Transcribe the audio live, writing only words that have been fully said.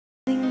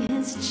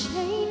has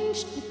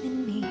changed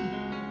within me.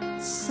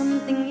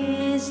 Something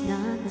is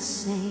not the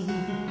same.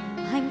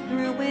 I'm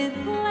through with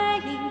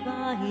playing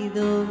by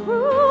the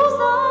rules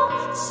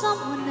of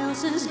someone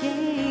else's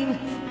game.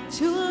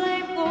 Too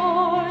late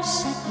for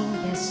second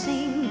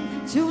guessing,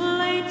 too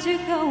late to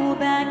go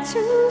back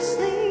to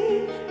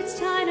sleep. It's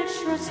time to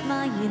trust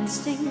my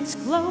instincts,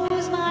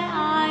 close my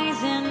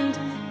eyes and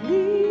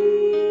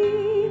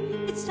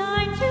leave. It's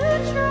time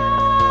to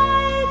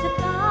try to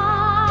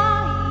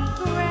defy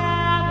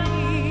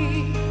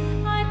gravity.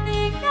 I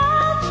think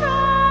I'll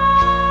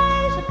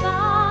try to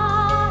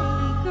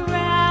defy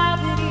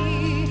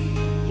gravity.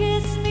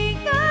 Kiss me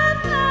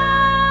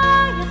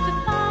goodbye, I'm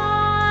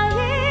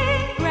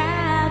defying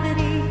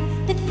gravity.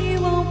 Then you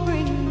won't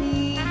bring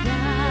me down.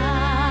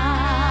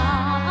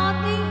 Oh,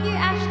 thank you,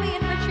 Ashley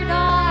and Richard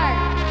R.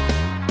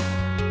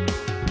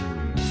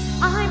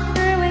 I'm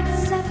through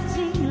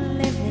accepting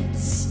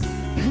limits,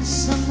 'cause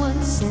someone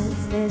says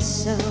they're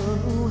so.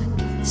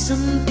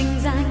 Some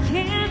things I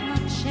cannot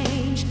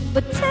change,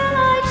 but till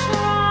I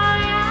try,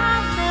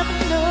 I'll never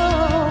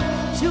know.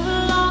 Too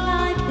long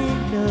I've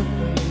been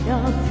afraid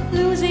of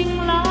losing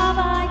love. I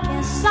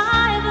guess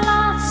I've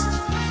lost.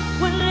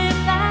 Well, if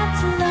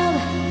that's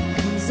love,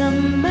 comes a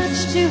much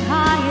too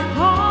high a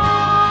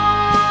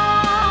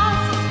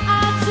cost.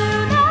 I'd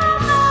sooner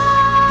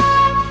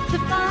die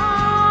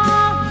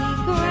defying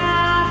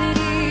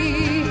gravity.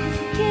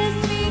 Kiss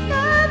me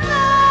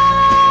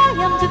goodbye,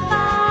 I'm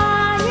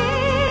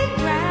defying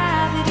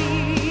gravity.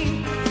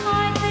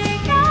 I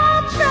think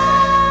I'll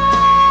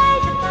try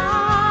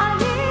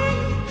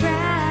defying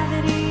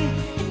gravity,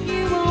 and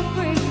you won't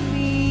bring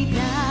me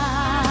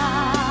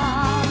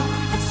down.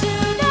 I'd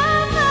sooner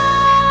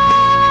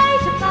die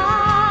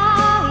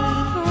defying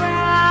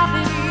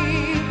gravity.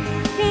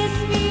 Kiss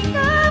me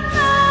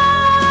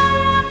goodbye,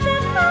 I'm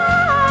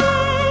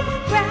defying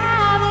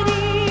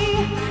gravity.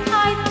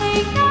 I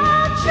think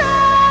I'll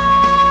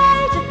try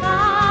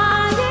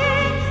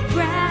defying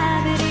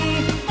gravity,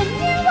 and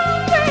you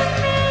won't bring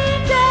me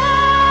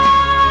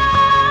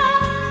down,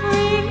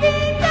 bring me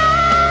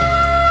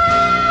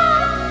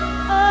down.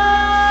 Oh.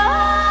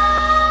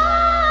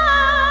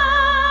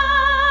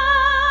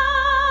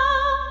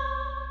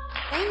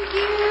 Thank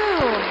you.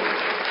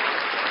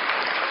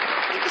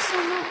 Thank you so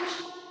much.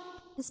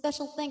 And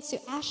special thanks to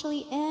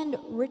Ashley and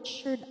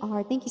Richard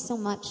R. Thank you so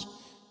much.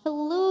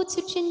 Hello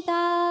to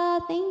Chinta.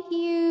 Thank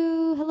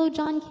you. Hello,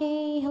 John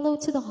K. Hello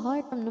to the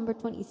heart from number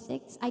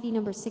 26, ID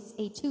number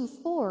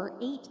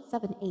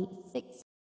 682487886.